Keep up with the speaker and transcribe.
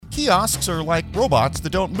Kiosks are like robots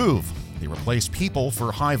that don't move. They replace people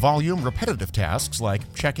for high-volume, repetitive tasks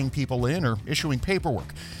like checking people in or issuing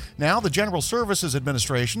paperwork. Now, the General Services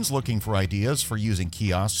Administration is looking for ideas for using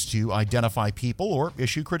kiosks to identify people or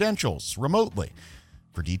issue credentials remotely.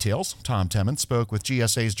 For details, Tom Temin spoke with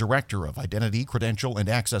GSA's Director of Identity, Credential, and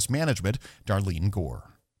Access Management, Darlene Gore.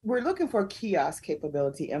 We're looking for kiosk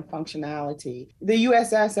capability and functionality. The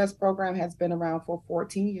USSS program has been around for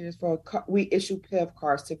 14 years. We issue PIV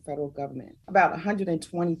cards to federal government, about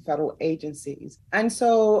 120 federal agencies. And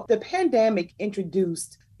so the pandemic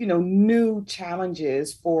introduced new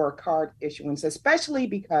challenges for card issuance, especially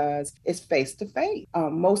because it's face-to-face.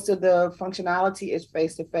 Most of the functionality is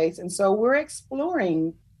face-to-face. And so we're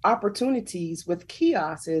exploring opportunities with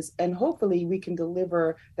kiosks, and hopefully we can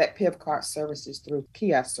deliver that PIV card services through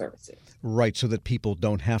kiosk services. Right, so that people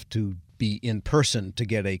don't have to be in person to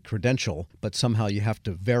get a credential, but somehow you have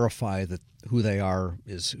to verify that who they are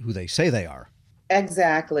is who they say they are.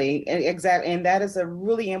 Exactly. And that is a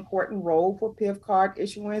really important role for PIV card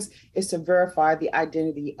issuance, is to verify the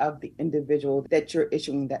identity of the individual that you're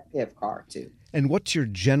issuing that PIV card to. And what's your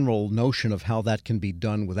general notion of how that can be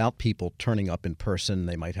done without people turning up in person?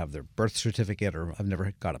 They might have their birth certificate, or I've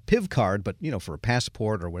never got a PIV card, but, for a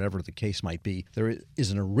passport or whatever the case might be, there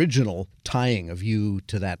is an original tying of you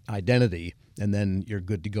to that identity, and then you're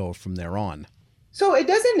good to go from there on. So it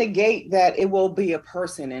doesn't negate that it will be a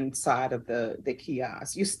person inside of the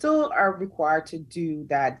kiosk. You still are required to do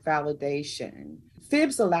that validation.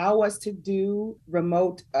 FIBs allow us to do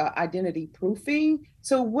remote identity proofing.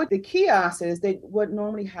 So what the kiosk is,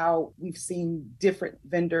 how we've seen different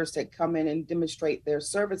vendors that come in and demonstrate their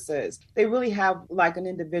services. They really have like an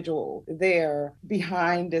individual there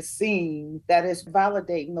behind the scene that is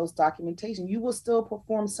validating those documentation. You will still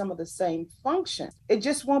perform some of the same functions. It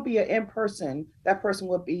just won't be an in-person. That person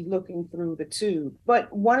will be looking through the tube.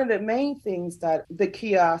 But one of the main things that the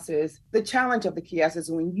kiosk is, the challenge of the kiosk is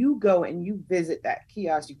when you go and you visit that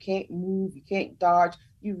kiosk, you can't move, you can't dodge.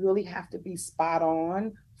 You really have to be spot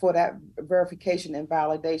on for that verification and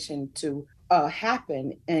validation to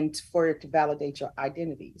happen and for it to validate your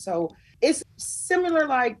identity. So it's similar,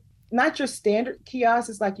 like not your standard kiosk.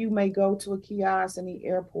 It's like you may go to a kiosk in the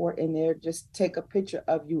airport and they'll just take a picture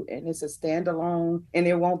of you and it's a standalone and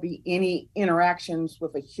there won't be any interactions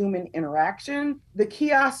with a human interaction. The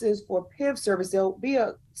kiosk is for PIV service. There'll be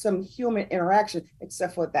some human interaction,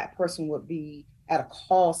 except for that person would be at a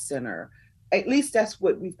call center. At least that's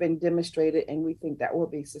what we've been demonstrated, and we think that will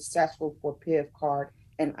be successful for PIV card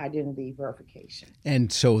and identity verification.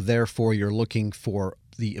 And so therefore you're looking for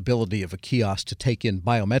the ability of a kiosk to take in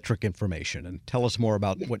biometric information. And tell us more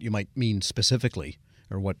about what you might mean specifically,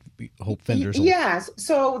 or what we hope vendors will. Yes.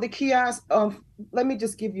 So the kiosk, let me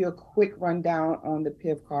just give you a quick rundown on the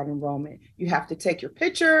PIV card enrollment. You have to take your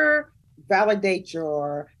picture, validate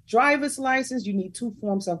your driver's license. You need 2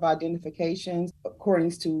 forms of identification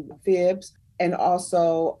according to FIBs, and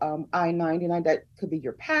also I-99. That could be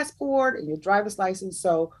your passport and your driver's license.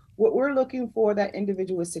 So what we're looking for that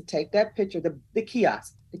individual is to take that picture, the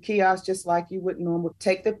kiosk, just like you would normally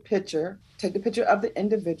take the picture of the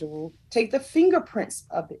individual, take the fingerprints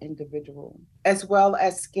of the individual, as well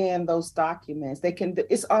as scan those documents.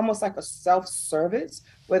 It's almost like a self-service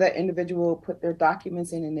where that individual will put their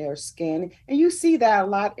documents in and they're scanning. And you see that a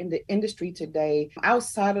lot in the industry today.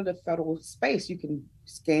 Outside of the federal space, you can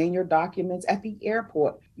scan your documents at the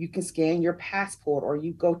airport. You can scan your passport, or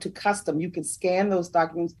you go to custom. You can scan those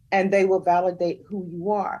documents and they will validate who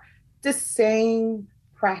you are. The same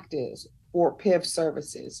practice for PIV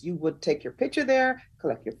services. You would take your picture there,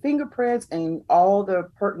 collect your fingerprints, and all the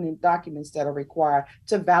pertinent documents that are required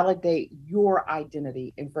to validate your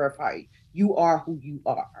identity and verify you are who you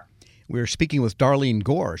are. We're speaking with Darlene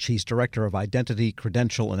Gore. She's Director of Identity,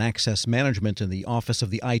 Credential, and Access Management in the Office of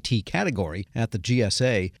the IT category at the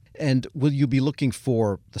GSA. And will you be looking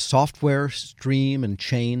for the software stream and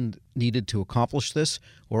chain needed to accomplish this?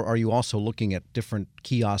 Or are you also looking at different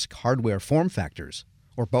kiosk hardware form factors,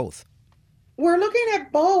 or both? We're looking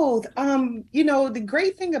at both. The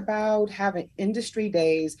great thing about having industry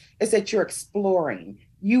days is that you're exploring.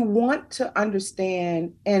 You want to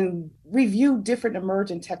understand and review different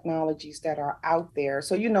emerging technologies that are out there.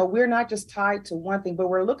 So, we're not just tied to one thing, but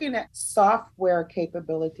we're looking at software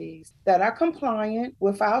capabilities that are compliant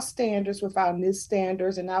with our standards, with our NIST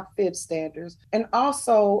standards and our FIB standards, and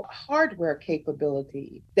also hardware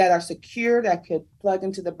capability that are secure, that could plug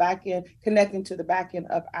into the back end, connecting to the back end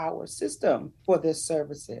of our system for this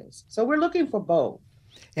services. So we're looking for both.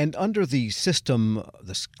 And under the system,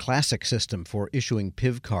 this classic system for issuing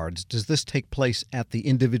PIV cards, does this take place at the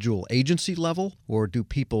individual agency level, or do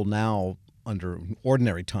people now under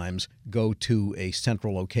ordinary times go to a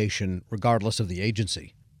central location regardless of the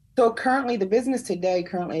agency. So currently, the business today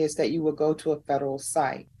is that you will go to a federal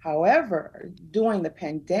site. However, during the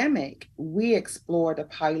pandemic, we explored a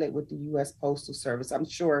pilot with the U.S. Postal Service. I'm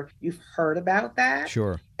sure you've heard about that.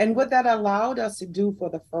 Sure. And what that allowed us to do for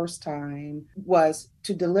the first time was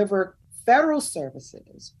to deliver federal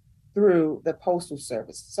services through the Postal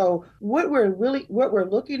Service. So what we're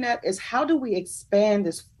looking at is how do we expand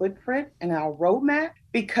this footprint in our roadmap,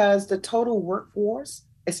 because the total workforce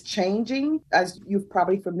is changing, as you're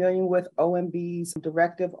probably familiar with OMB's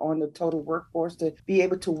directive on the total workforce to be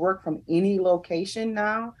able to work from any location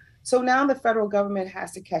now. So now the federal government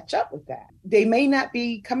has to catch up with that. They may not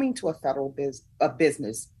be coming to a federal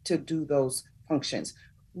business to do those functions.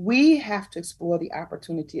 We have to explore the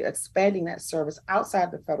opportunity of expanding that service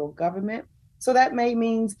outside the federal government. So that may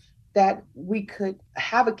mean that we could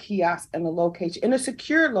have a kiosk in a location, in a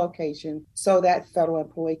secure location, so that federal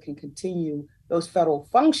employee can continue those federal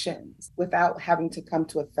functions without having to come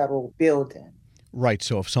to a federal building. Right.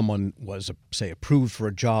 So if someone was, say, approved for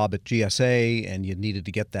a job at GSA and you needed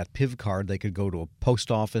to get that PIV card, they could go to a post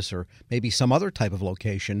office or maybe some other type of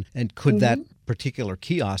location. And could that particular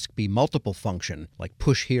kiosk be multiple function, like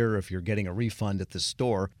push here if you're getting a refund at this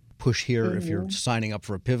store, push here if you're signing up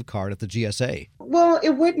for a PIV card at the GSA? Well,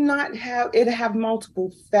 it would not have, it'd have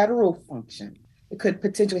multiple federal functions. It could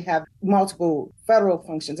potentially have multiple federal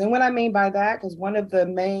functions. And what I mean by that, because one of the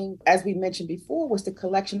main, as we mentioned before, was the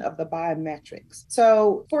collection of the biometrics.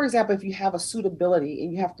 So, for example, if you have a suitability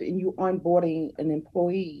and you're onboarding an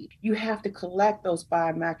employee, you have to collect those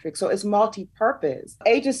biometrics. So it's multi-purpose.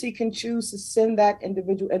 Agency can choose to send that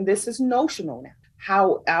individual, and this is notional now.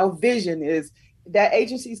 How our vision is that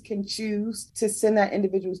agencies can choose to send that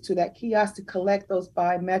individuals to that kiosk to collect those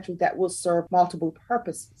biometrics that will serve multiple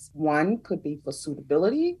purposes. One could be for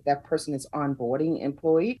suitability, that person is onboarding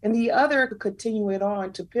employee, and the other could continue it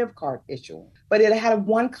on to PIV card issuing. But it had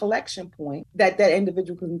one collection point that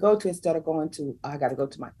individual can go to instead of going to, I got to go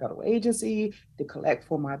to my federal agency to collect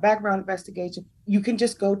for my background investigation. You can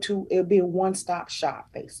just go to, it'll be a one-stop shop,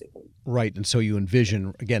 basically. Right. And so you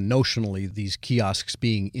envision, again, notionally, these kiosks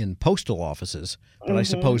being in postal offices. But I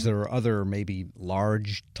suppose there are other maybe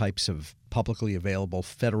large types of publicly available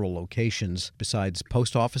federal locations besides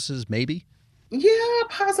post offices, maybe? Yeah,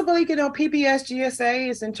 possibly. PBS GSA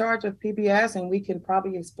is in charge of PBS, and we can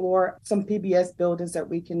probably explore some PBS buildings that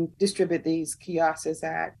we can distribute these kiosks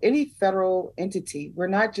at. Any federal entity, we're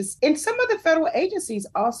not just, and some of the federal agencies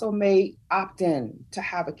also may opt in to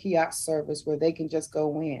have a kiosk service where they can just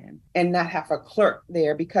go in and not have a clerk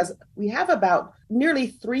there, because we have about nearly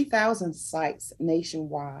 3,000 sites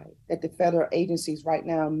nationwide that the federal agencies right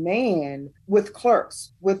now man with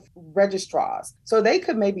clerks, with registrars. So they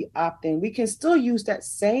could maybe opt in. We can still use that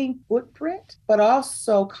same footprint, but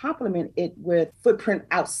also complement it with footprint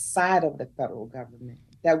outside of the federal government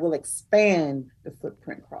that will expand the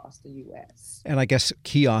footprint across the U.S. And I guess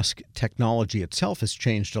kiosk technology itself has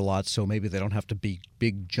changed a lot, so maybe they don't have to be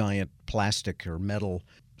big, giant plastic or metal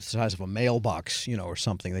the size of a mailbox, or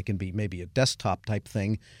something. They can be maybe a desktop type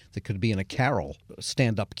thing that could be in a carrel, a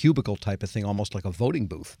stand-up cubicle type of thing, almost like a voting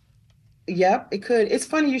booth. Yep, it could. It's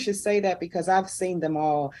funny you should say that, because I've seen them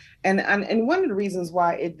all. And one of the reasons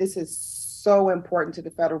why this is so important to the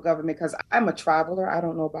federal government, because I'm a traveler. I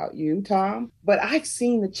don't know about you, Tom, but I've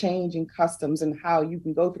seen the change in customs and how you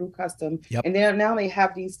can go through customs. Yep. And then now they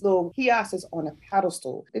have these little kiosks on a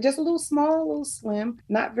pedestal. They're just a little small, a little slim,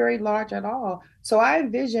 not very large at all. So I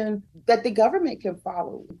envision that the government can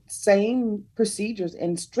follow same procedures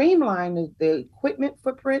and streamline the equipment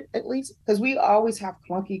footprint, at least, because we always have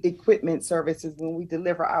clunky equipment services when we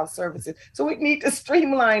deliver our services. So we need to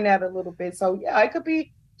streamline that a little bit. So yeah, it could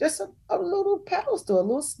be just a little pedestal, a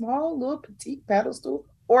little small, little petite pedestal,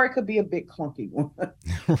 or it could be a big clunky one.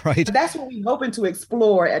 Right. But that's what we're hoping to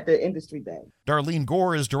explore at the Industry Day. Darlene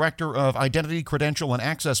Gore is Director of Identity, Credential, and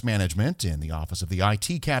Access Management in the Office of the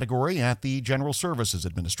IT category at the General Services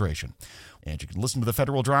Administration. And you can listen to the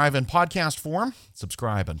Federal Drive in podcast form.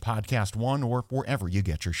 Subscribe on Podcast One or wherever you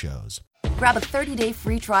get your shows. Grab a 30-day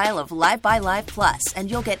free trial of Live by Live Plus, and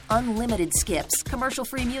you'll get unlimited skips,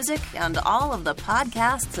 commercial-free music, and all of the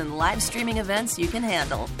podcasts and live streaming events you can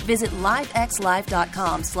handle. Visit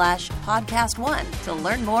livexlive.com/podcast1 to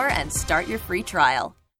learn more and start your free trial.